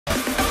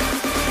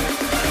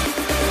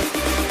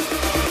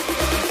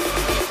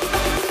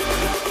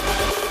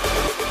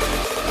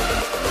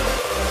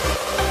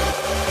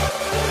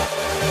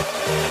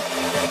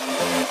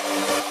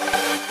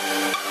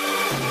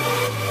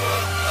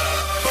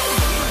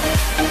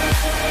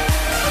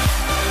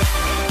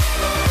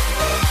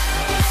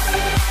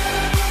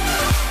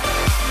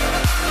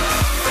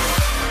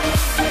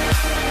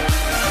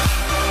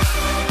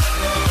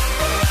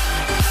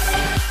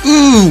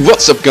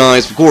What's up,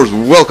 guys? Of course,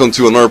 welcome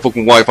to another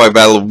Pokemon Wi-Fi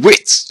battle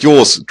with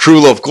yours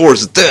truly, of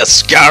course, the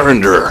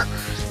Skyrander.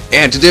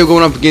 And today we're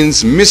going up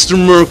against Mr.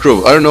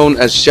 Murkrow, other known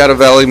as Shadow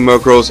Valley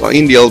Murkrows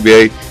in the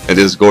LBA, and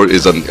this score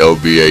is an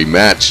LBA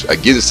match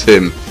against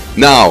him.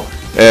 Now,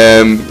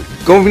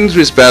 going into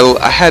this battle,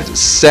 I had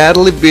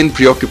sadly been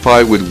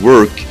preoccupied with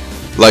work,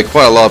 like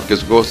quite a lot,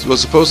 because I was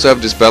supposed to have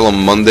this battle on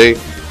Monday,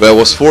 but I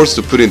was forced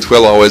to put in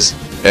 12 hours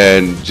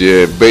and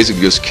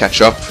basically just catch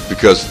up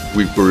because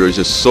we were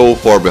just so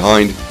far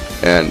behind,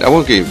 and I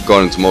won't go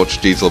into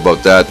much detail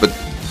about that, but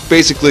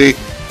basically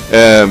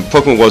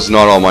Pokemon was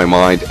not on my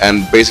mind,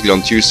 and basically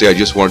on Tuesday I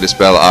just wanted this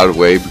battle out of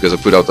the way because I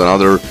put out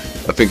another,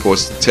 I think it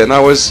was 10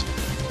 hours,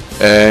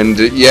 and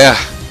yeah,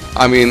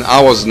 I mean,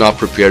 I was not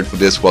prepared for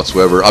this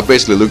whatsoever. I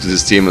basically looked at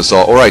this team and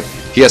saw, alright,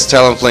 he has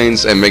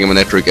Talonflames and Mega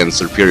Manectric and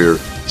Superior,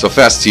 so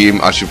fast team,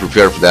 I should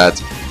prepare for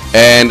that.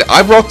 And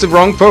I brought the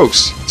wrong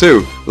pokes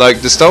too.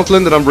 Like the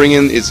Stoutland that I'm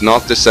bringing is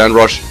not the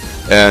Sandrush,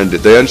 and the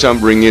Diancie I'm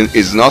bringing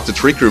is not the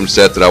Trick Room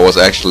set that I was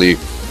actually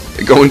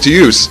going to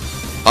use.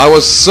 I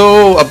was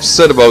so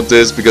upset about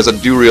this because I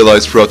do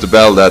realize throughout the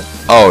battle that,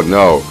 oh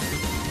no,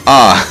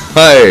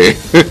 hey.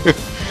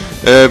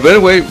 But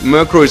anyway,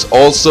 Murkrow is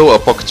also a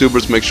PokeTuber,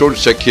 so make sure to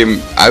check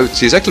him out.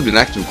 He's actually been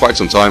active for quite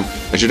some time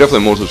and should definitely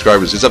have more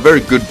subscribers. He's a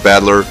very good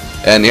battler,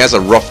 and he has a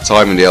rough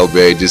time in the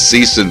LBA this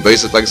season.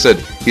 Basically, like I said,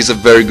 he's a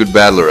very good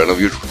battler, and I've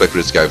used respect for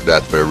this guy for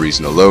that very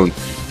reason alone.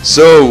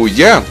 So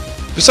yeah,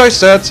 besides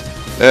that,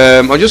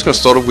 I'm just gonna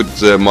start off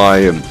with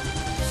my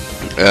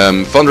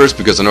Thunders,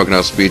 because I'm not gonna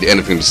outspeed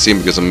anything to see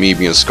because of me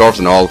being scarfed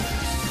and all,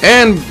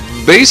 and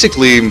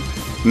basically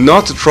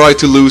not to try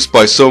to lose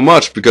by so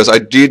much, because I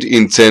did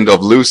intend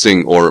of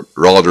losing, or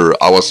rather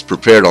I was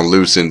prepared on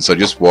losing, so I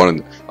just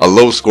wanted a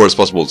low score as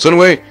possible. So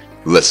anyway,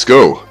 let's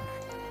go.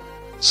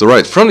 So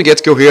right, from the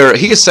get-go here,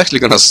 he is actually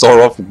gonna start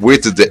off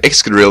with the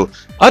Excadrill.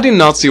 I did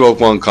not see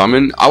one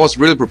coming. I was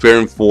really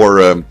preparing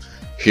for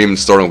him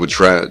starting with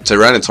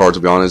Tyranitar, to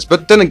be honest,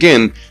 but then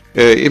again,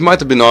 it might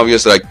have been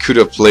obvious that I could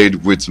have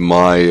played with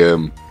my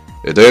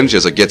Diancie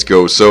as a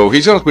get-go, so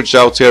he's gonna switch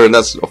out here, and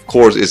that's, of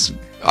course,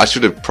 I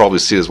should have probably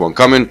seen this one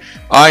coming.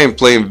 I am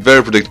playing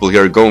very predictable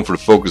here, going for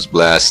the Focus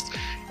Blast,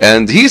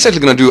 and he's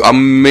actually gonna do a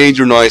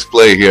major nice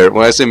play here.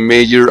 When I say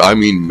major, I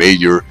mean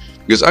major,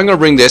 because I'm gonna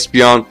bring the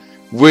Espeon,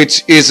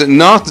 which is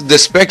not the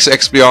Specs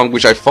Espeon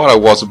which I thought I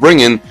was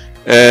bringing,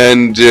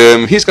 and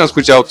he's gonna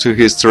switch out to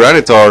his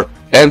Tyranitar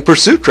and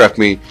Pursuit Trap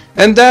me,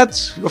 and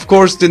that of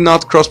course did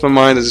not cross my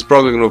mind as he's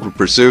probably gonna go for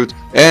Pursuit,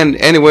 and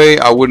anyway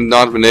I would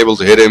not have been able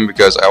to hit him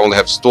because I only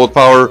have Stored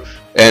Power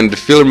and the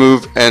Filler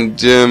move,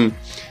 and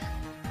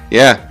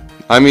yeah,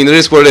 I mean, it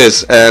is what it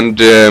is, and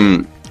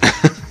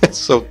it's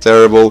so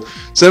terrible.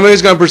 So anyway,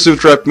 he's gonna Pursuit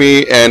Trap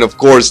me and of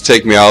course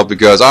take me out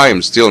because I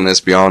am still an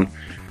Espeon.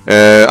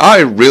 I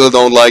really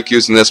don't like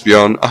using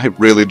Espeon, I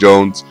really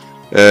don't.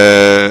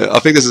 I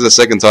think this is the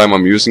second time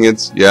I'm using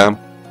it, yeah.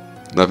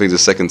 I think the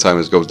second time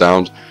it goes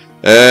down.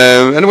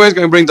 Anyway, I'm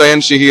going to bring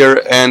Diancie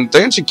here, and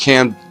Diancie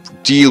can't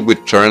deal with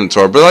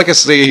Tyranitar, but like I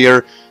say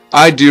here,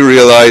 I do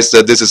realize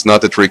that this is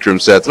not the Trick Room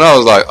set, and I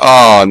was like,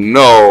 oh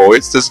no,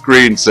 it's the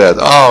screen set,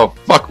 oh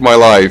fuck my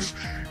life.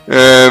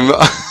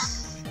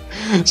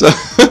 So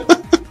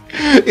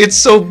it's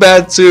so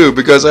bad too,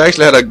 because I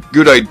actually had a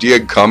good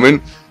idea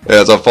coming,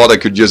 as I thought I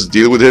could just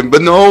deal with him,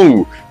 but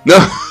no,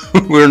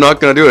 we're not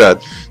gonna do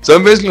that. So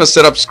I'm basically gonna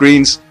set up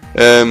screens.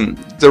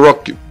 The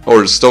Rock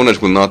or Stone Edge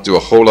will not do a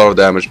whole lot of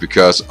damage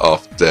because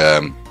of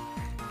the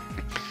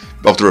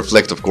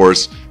Reflect, of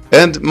course.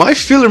 And my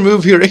filler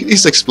move here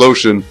is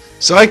Explosion,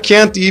 so I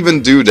can't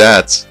even do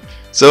that.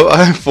 So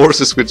I'm forced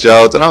to switch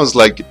out, and I was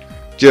like,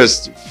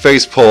 just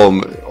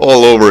facepalm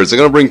all over it. So I'm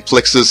gonna bring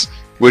Plexus,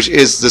 which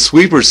is the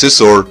Sweeper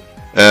Scizor,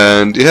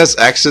 and it has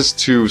access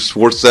to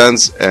Swords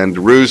Dance and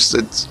Roost.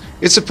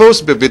 It's supposed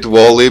to be a bit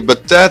wally,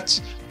 but that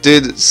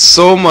did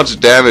so much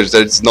damage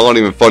that it's not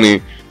even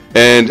funny.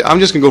 And I'm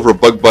just gonna go for a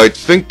Bug Bite,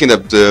 thinking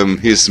that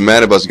his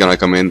Manabuzz is gonna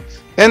come in.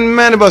 And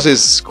Manabuzz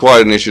is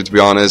quite an issue, to be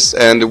honest.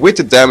 And with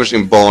the damage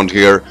in Bond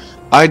here,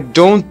 I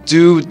don't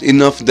do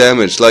enough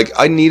damage. Like,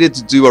 I needed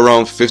to do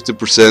around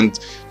 50%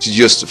 to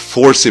just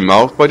force him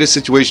out by this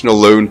situation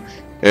alone.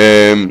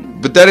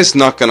 But that is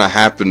not gonna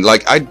happen.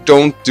 Like, I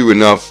don't do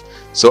enough.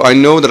 So I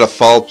know that a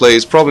foul play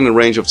is probably in the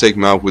range of taking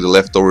him out with the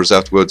leftovers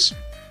afterwards.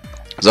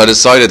 So I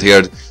decided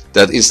here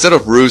that instead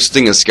of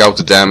roosting and scout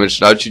the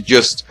damage, I should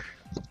just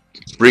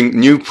bring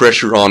new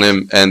pressure on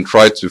him and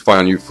try to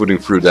find a new footing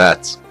through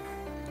that.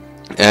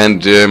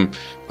 And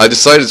I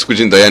decided to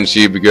switch in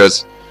Diancie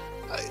because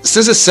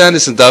since the sand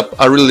isn't up,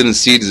 I really didn't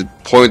see the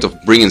point of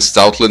bringing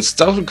Stoutland.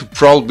 Stoutland could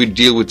probably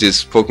deal with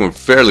this Pokemon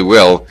fairly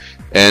well,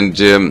 and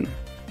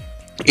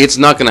it's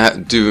not gonna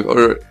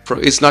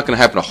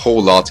happen a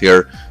whole lot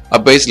here.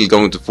 I'm basically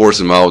going to force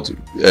him out,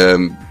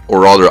 or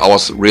rather, I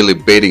was really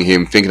baiting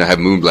him, thinking I have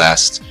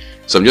Moonblast.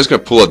 So I'm just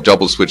gonna pull a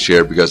double switch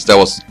here because that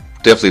was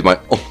definitely my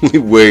only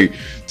way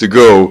to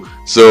go.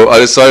 So I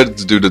decided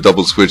to do the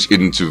double switch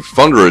into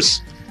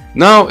Thunderous.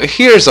 Now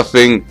here's a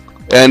thing,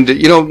 and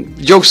you know,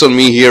 joke's on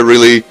me here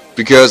really,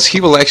 because he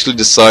will actually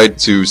decide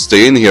to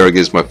stay in here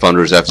against my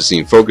Thunders after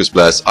seeing Focus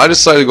Blast. I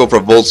decided to go for a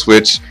Volt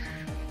Switch,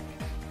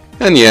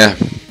 and yeah,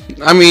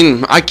 I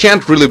mean, I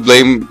can't really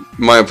blame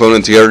my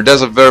opponent here.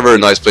 That's a very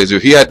nice play too.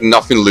 He had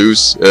nothing to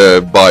lose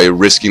by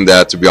risking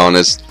that, to be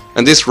honest.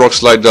 And this Rock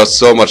Slide does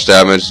so much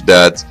damage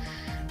that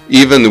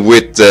even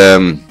with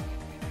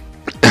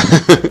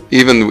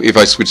even if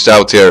I switched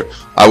out here,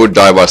 I would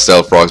die by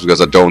Stealth Rocks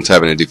because I don't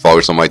have any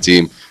defoggers on my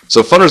team.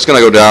 So Thunder's gonna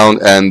go down,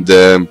 and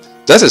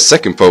that's a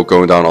second poke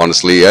going down,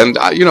 honestly. And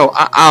you know,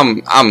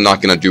 I'm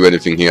not gonna do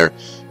anything here.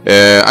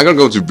 I'm gonna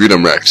go to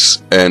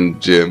Betamax,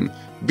 and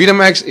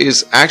Betamax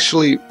is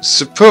actually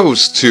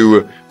supposed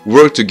to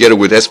work together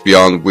with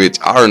Espeon with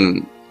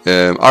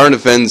Iron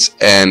Defense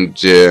and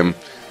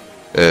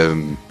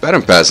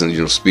Baton Pass, and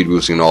you know, speed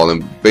boosting and all,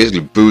 and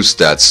basically boost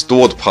that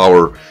stored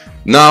power.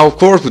 Now, of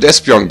course, with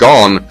Espeon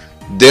gone,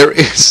 there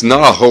is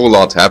not a whole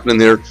lot happening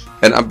here,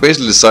 and I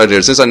basically decided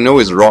here, since I know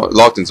he's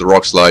locked into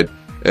Rock Slide,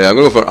 I'm going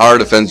to go for Iron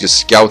Defense, just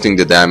scouting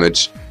the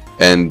damage,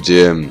 and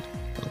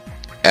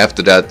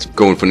after that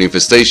going for an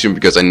Infestation,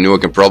 because I know I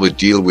can probably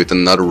deal with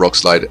another Rock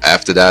Slide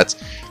after that,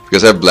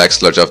 because I have Black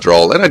Sludge after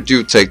all, and I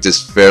do take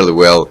this fairly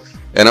well,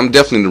 and I'm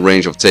definitely in the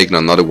range of taking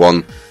another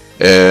one.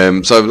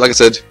 So like I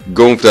said,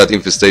 going for that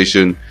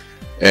Infestation.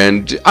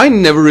 And I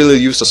never really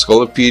used a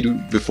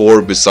Scolipede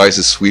before besides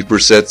the Sweeper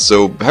set,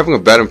 so having a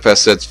Baton Pass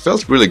set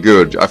felt really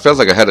good. I felt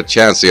like I had a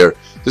chance here.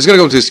 Just gonna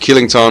go to his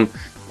Killing Ton,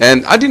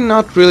 and I did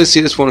not really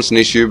see this one as an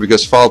issue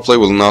because Foul Play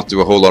will not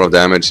do a whole lot of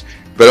damage.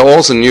 But I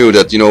also knew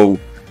that, you know,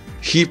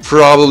 he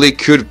probably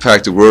could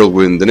pack the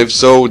Whirlwind, and if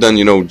so, then,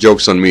 you know,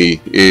 joke's on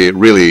me.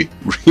 Really.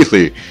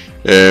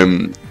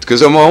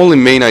 Because my only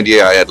main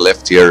idea I had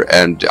left here,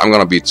 and I'm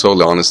gonna be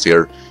totally honest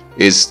here,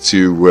 is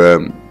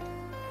to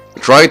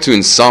try to,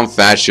 in some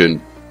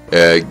fashion,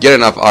 get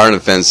enough Iron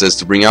Defenses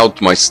to bring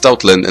out my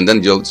Stoutland and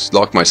then just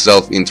lock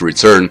myself into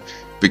return,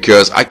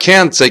 because I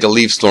can't take a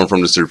Leaf Storm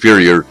from the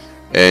Superior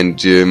and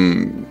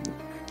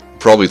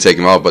probably take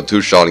him out by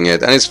two-shotting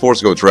it, and it's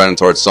forced to go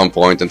Tyranitar at some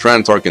point, and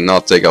Tyranitar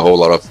cannot take a whole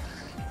lot of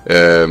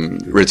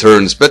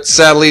returns, but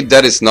sadly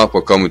that is not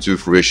what coming to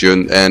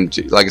fruition,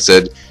 and like I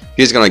said,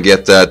 he's gonna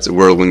get that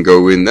Whirlwind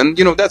going, and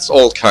you know, that's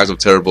all kinds of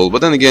terrible.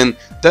 But then again,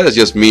 that is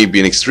just me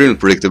being extremely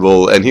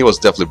predictable, and he was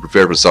definitely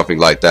prepared for something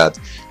like that.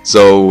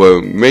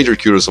 So major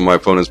kudos on my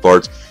opponent's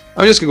part.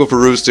 I'm just gonna go for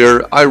Roost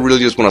here. I really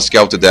just want to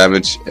scout the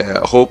damage,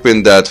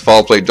 hoping that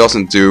Foul Play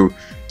doesn't do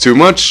too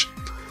much.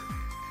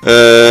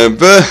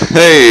 But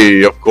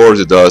hey, of course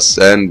it does,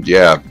 and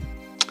yeah.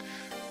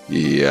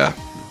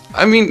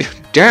 I mean,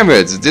 damn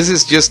it, this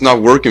is just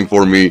not working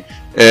for me,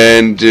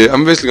 and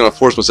I'm basically gonna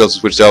force myself to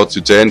switch out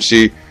to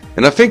Tenchi.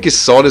 And I think he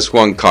saw this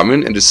one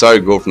coming and decided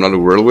to go for another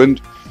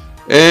Whirlwind.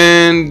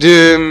 And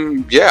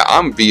yeah,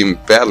 I'm being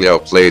badly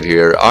outplayed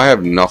here. I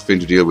have nothing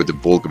to deal with the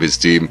bulk of his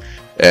team,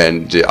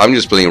 and I'm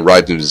just playing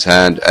right into his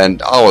hand.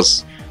 And I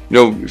was, you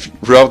know,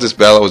 throughout this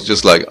battle, I was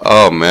just like,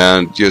 oh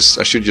man, I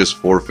should just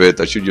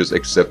forfeit. I should just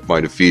accept my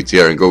defeat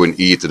here and go and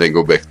eat, and then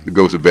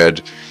go to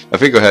bed. I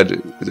think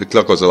the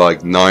clock was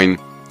like 9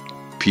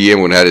 PM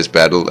when I had this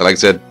battle, and like I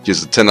said,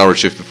 just a 10-hour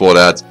shift before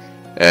that.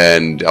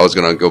 And I was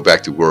gonna go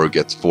back to work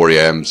at 4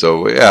 AM,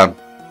 so yeah,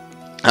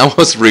 I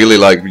was really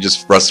like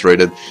just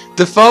frustrated.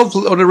 The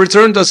the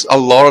return does a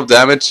lot of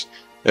damage.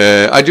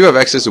 I do have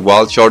access to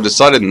Wild Shard.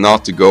 Decided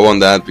not to go on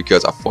that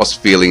because I was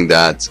feeling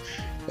that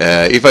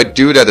if I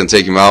do that and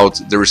take him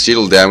out, the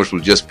residual damage will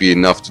just be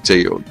enough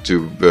to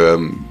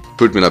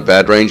put me in a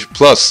bad range.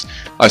 Plus,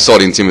 I saw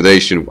the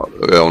Intimidation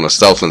on a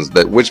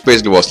Stoutland, which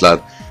basically was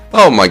that,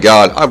 oh my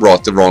god, I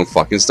brought the wrong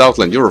fucking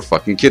Stoutland. You're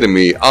fucking kidding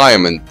me. I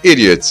am an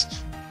idiot.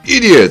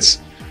 Idiots!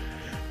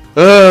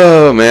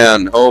 Oh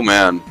man.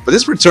 But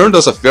this return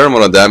does a fair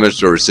amount of damage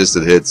to a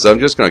resisted hit, so I'm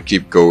just gonna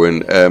keep going.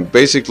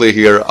 Basically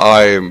here,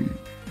 I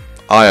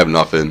have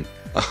nothing.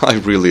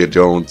 I really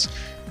don't.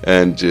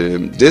 And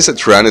this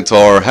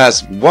Tyranitar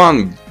has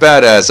one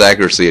badass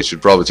accuracy, I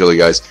should probably tell you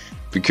guys,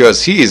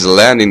 because he is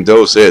landing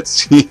those hits.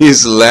 He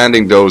is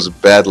landing those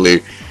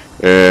badly.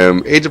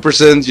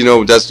 80%, you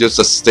know, that's just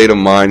a state of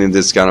mind in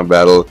this kind of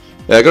battle.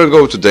 I'm gonna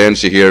go to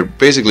Denshi here,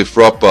 basically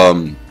throw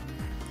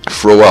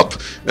up.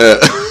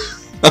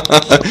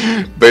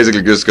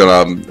 Basically just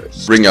gonna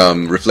bring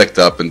Reflect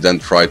up and then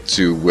try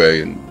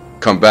to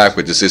come back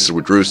with the Sister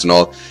with Roost and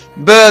all,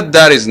 but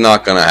that is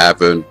not gonna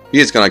happen.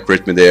 He's gonna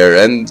crit me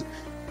there, and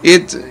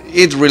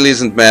it really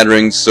isn't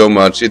mattering so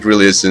much. It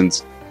really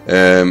isn't.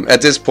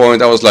 At this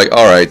point I was like,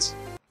 alright,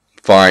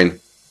 fine,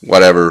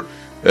 whatever.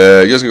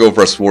 Just gonna go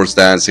for a Swords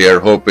Dance here,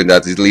 hoping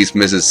that it at least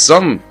misses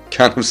some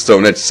kind of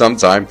Stone Edge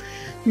sometime,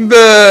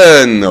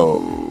 but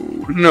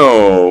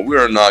no,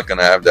 we're not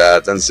gonna have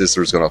that, and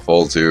Sister's gonna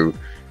fall too.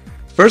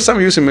 First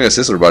time using Mega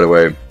Sister, by the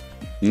way.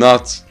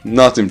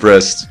 Not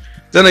impressed.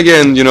 Then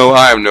again, you know,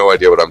 I have no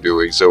idea what I'm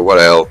doing, so what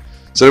the hell.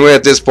 So anyway,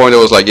 at this point I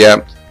was like,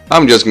 yeah,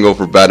 I'm just gonna go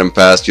for Baton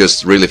Pass,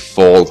 just really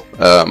fall.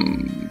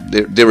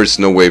 There is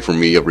no way for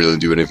me to really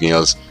do anything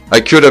else. I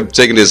could have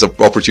taken this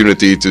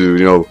opportunity to,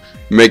 you know,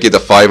 make it a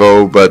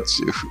 5-0, but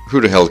who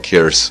the hell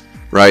cares,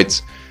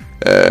 right?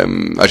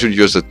 I should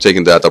just have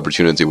taken that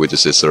opportunity with the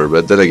sister,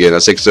 but then again, a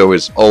 6-0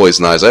 is always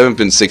nice. I haven't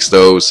been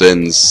 6-0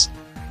 since,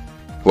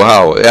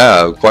 wow,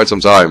 yeah, quite some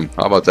time.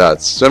 How about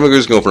that? So I'm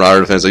just going for an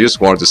iron defense. I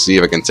just wanted to see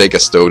if I can take a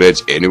Stone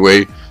Edge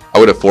anyway. I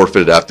would have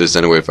forfeited after this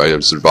anyway if I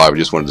had survived. I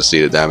just wanted to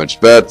see the damage,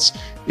 but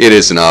it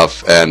is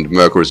enough, and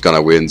Murkrow is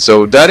gonna win.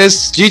 So that is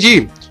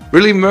GG.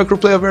 Really, Murkrow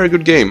played a very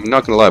good game. I'm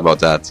not gonna lie about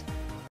that.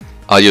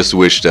 I just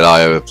wish that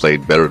I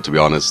played better, to be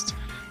honest,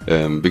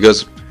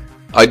 because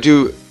I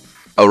do.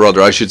 Or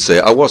rather, I should say,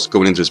 I was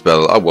going into this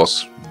battle, I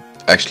was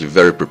actually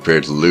very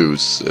prepared to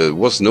lose. There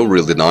was no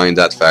real denying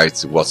that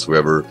fact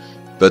whatsoever.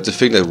 But the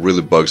thing that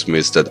really bugs me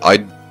is that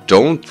I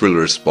don't really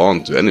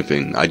respond to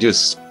anything. I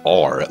just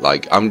are.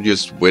 Like, I'm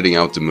just waiting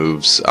out the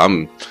moves.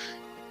 I'm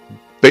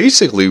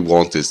basically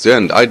want this to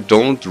end. I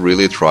don't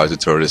really try to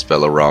turn this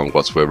battle around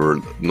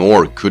whatsoever,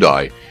 nor could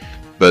I.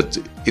 But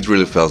it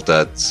really felt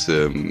that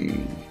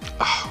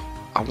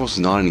I was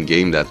not in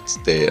game that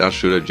day. I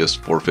should have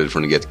just forfeited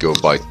from the get-go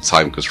by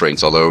time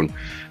constraints alone.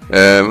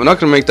 I'm not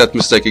gonna make that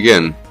mistake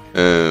again.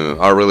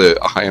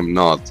 I am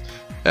not,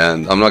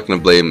 and I'm not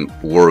gonna blame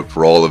work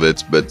for all of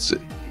it. But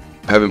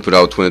having put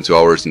out 22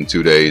 hours in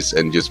 2 days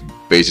and just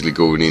basically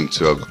going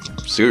into a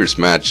serious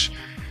match,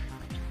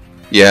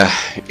 yeah,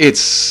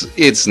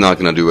 it's not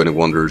gonna do any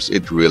wonders.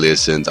 It really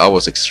isn't. I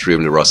was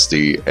extremely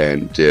rusty,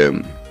 and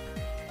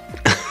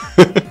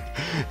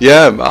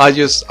yeah,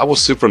 I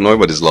was super annoyed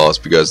by this loss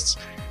because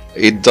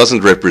it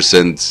doesn't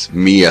represent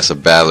me as a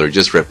battler. It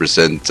just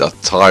represents a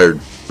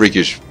tired,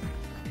 freakish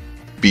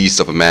beast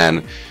of a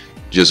man.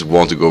 Just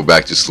want to go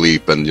back to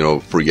sleep and, you know,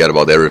 forget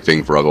about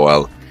everything for a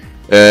while.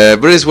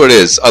 But it is what it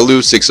is. I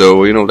lose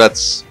 6-0. You know,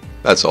 that's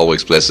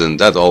always pleasant.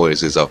 That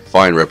always is a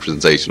fine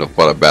representation of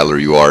what a battler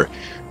you are.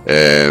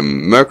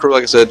 Murkrow,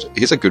 like I said,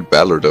 he's a good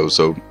battler though,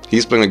 so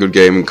he's playing a good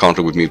game in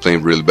contrast with me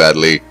playing really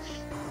badly.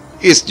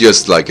 It's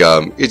just like,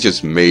 it's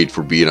just made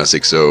for being a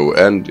 6-0,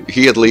 and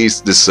he at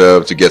least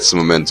deserved to get some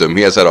momentum.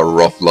 He has had a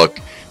rough luck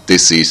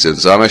this season,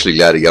 so I'm actually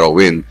glad he got a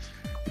win.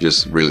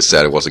 Just really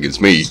sad it was against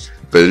me,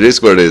 but it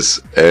is what it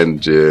is,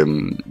 and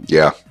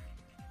yeah.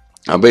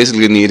 I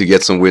basically need to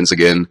get some wins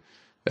again.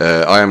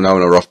 I am now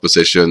in a rough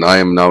position. I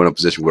am now in a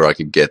position where I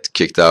can get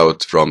kicked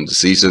out from the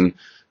season.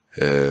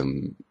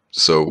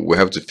 So we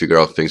have to figure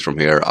out things from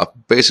here. I'm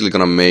basically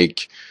gonna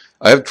make...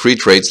 I have 3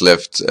 trades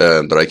left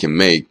that I can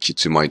make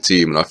to my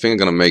team, and I think I'm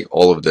gonna make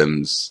all of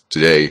them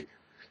today.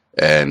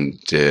 And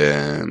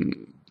the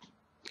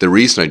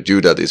reason I do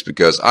that is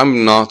because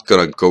I'm not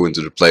gonna go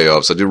into the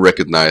playoffs. I do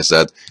recognize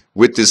that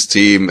with this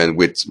team and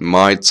with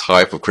my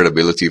type of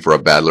credibility for a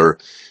battler,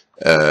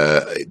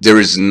 there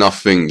is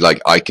nothing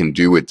like I can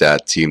do with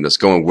that team that's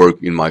going to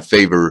work in my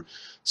favor.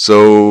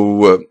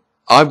 So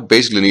I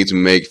basically need to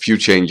make a few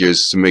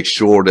changes to make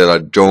sure that I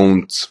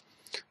don't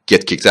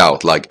get kicked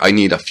out. Like, I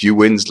need a few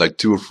wins, like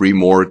 2 or 3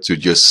 more, to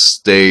just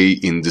stay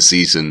in the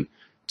season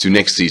to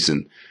next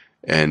season,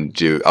 and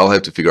I'll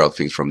have to figure out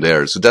things from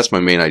there. So that's my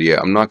main idea.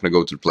 I'm not going to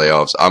go to the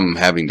playoffs. I'm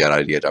having that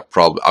idea that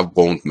I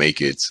won't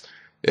make it.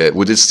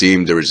 With this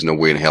team, there is no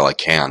way in hell I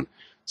can.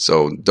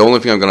 So the only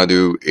thing I'm going to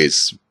do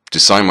is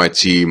design my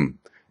team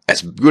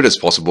as good as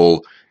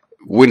possible,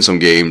 win some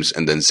games,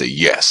 and then say,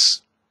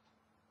 yes,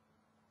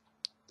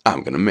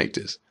 I'm going to make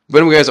this. But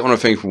anyway, guys, I want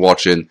to thank you for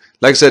watching.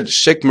 Like I said,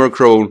 check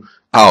Murkrow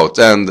out,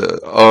 and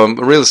I'm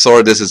really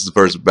sorry this is the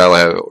first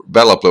battle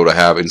upload I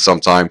have in some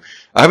time.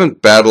 I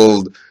haven't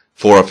battled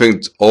for, I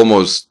think,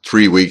 almost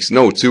 3 weeks,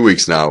 no, 2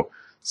 weeks now.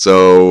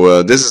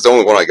 So this is the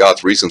only one I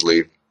got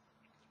recently.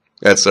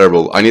 That's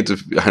terrible. I need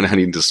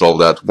to solve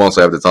that once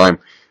I have the time.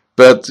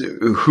 But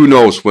who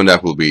knows when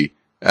that will be.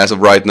 As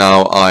of right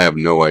now, I have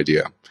no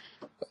idea.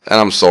 And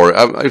I'm sorry.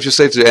 If you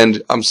say to the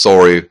end, I'm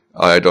sorry.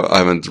 I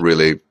haven't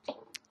really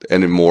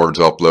any more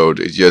to upload.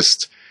 It's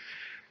just...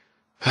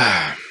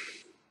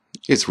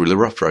 it's really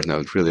rough right now.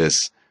 It really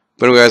is.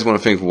 But anyway, guys, I want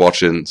to thank you for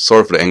watching.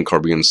 Sorry for the end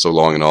card being so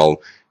long and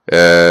all.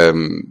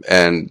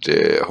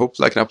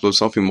 Hopefully I can upload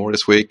something more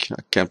this week.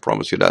 I can't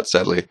promise you that,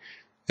 sadly.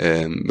 But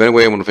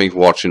anyway, I want to thank you for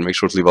watching. Make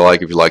sure to leave a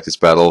like if you like this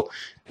battle.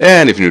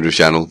 And if you're new to the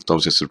channel, don't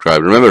forget to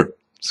subscribe. Remember,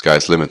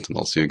 sky's the limit, and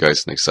I'll see you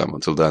guys next time.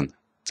 Until then,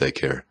 take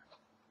care.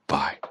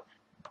 Bye.